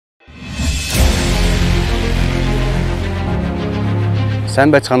Сайн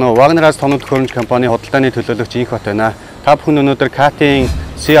байцгаана уу? Вагнераас тоног төхөөрөмж компани худалдааны төлөөлөгч Инх бат байна. Та бүхэн өнөөдөр КАТ-ийн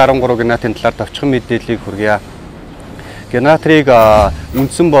C13 Generator-ийн талаар товчхон мэдээллийг хүргье. Генераторыг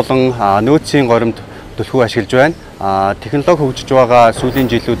үндсэн болон нөөцийн горимд түлхүү ашиглаж байна. Технологи хөгжиж байгаа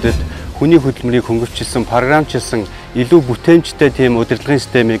сүүлийн жилүүдэд хүний хөдөлмөрийг хөнгөвчлсөн, програмчилсан илүү бүтээмжтэй тийм удирдлагын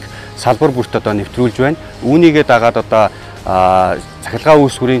системийг салбар бүрт нэвтрүүлж байна. Үүнийгээ дагаад цахилгаан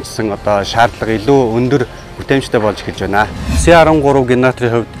үүсгүүрийн шаардлага илүү өндөр бүтээмжтэй болж эхэлж байна. C13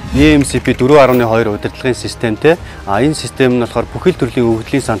 Generator-ийн хувьд EMCP 4.2 удирдлагын системтэй. Энэ систем нь болохоор бүхэл төрлийн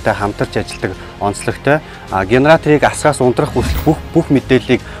өгөгдлийн сантай хамтарч ажилладаг онцлогтой. Генераторыг асгаас ундрах хүртэл бүх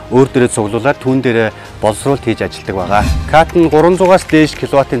мэдээллийг өөр дээрээ цуглуулад түүн дээрээ боловсруулалт хийж ажилладаг байгаа. КАТ нь 300-аас дээш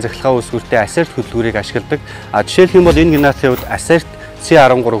кВт-ийн цахилгаан үүсгүүртэй асерт хөдөлгүүрийг ашигладаг. Жишээлх юм бол энэ генераторын хувьд асерт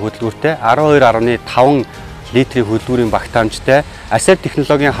C13 хөдөлгүүртэй 12.5 литрийн хөдөлгүүрийн багтаамжтай. Асерт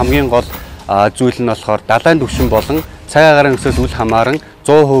технологийн хамгийн гол зүйл нь болохоор далайн түвшин болон цаг агаарын өсөөс үл хамааран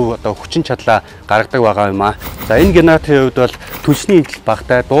 100% хүчин чадлаа гаргадаг байгаа юм аа. За энэ генераторын хувьд бол түлшний идэл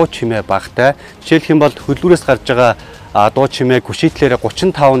багтай, дуу чимээ багтай. Жишээлх юм бол хөдөлгүүрээс гарч байгаа дуу чимээ гүшийтлээрээ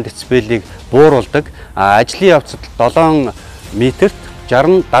 35 децибелийг бууруулдаг. Ажлын явцад 7 метрт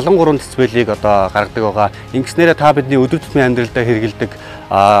 73 децибелийг гаргадаг байгаа. Ингэснээрээ та бидний өдөр тутмын амьдралдаа хэрэгэлдэг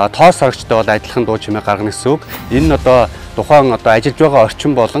тоос сорогчтой бол адилхан дуу чимээ гаргана гэсэн үг. Энэ нь тухайн ажиллаж байгаа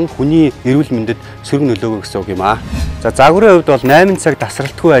орчин болон хүний эрүүл мэндэд сөрөг нөлөөгөө гэсэн үг юм аа. За загварын хувьд бол 8 цаг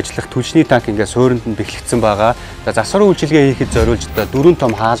тасралтгүй ажиллах түлшний танк ингээд суурьнд нь бэхлэгдсэн байгаа. За засварын үйлчилгээ хийхэд зориулж 4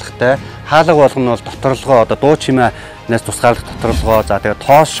 том хаалгатай. Хаалга болгоно нь бол доторлогоо дуу чимээнээс тусгаарлах доторлогоо. За тэгээ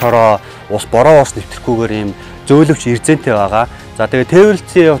тоос шороо, ус бороо ус нэвтрэхгүйгээр ийм зөөлөвч эрзэнтэй байгаа. За тэгээ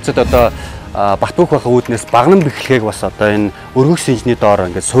тээвэрлэлтийн явцад бат бөх бах үүднээс багнан бэхлэхийг бас энэ өргөх шинжний доор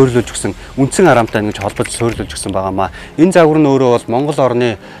ингээд суйрлуулж өгсөн үндсэн харамтай ингэж холбож суйрлуулж өгсөн байгаамаа. Энэ загвар нь өөрөө бол Монгол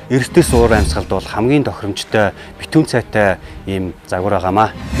орны эрдэс уур амьсгалд бол хамгийн тохиромжтой, битүүн цайтай ийм загвар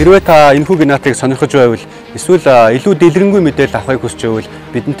байгаамаа. Хэрвээ та энэхүү генераторыг сонирхож байвал эсвэл илүү дэлгэрэнгүй мэдээлэл авахыг хүсч байвал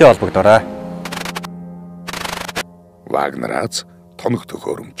бидэнтэй холбогдорой. Вагнераас тоног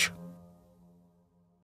төхөөрөмж.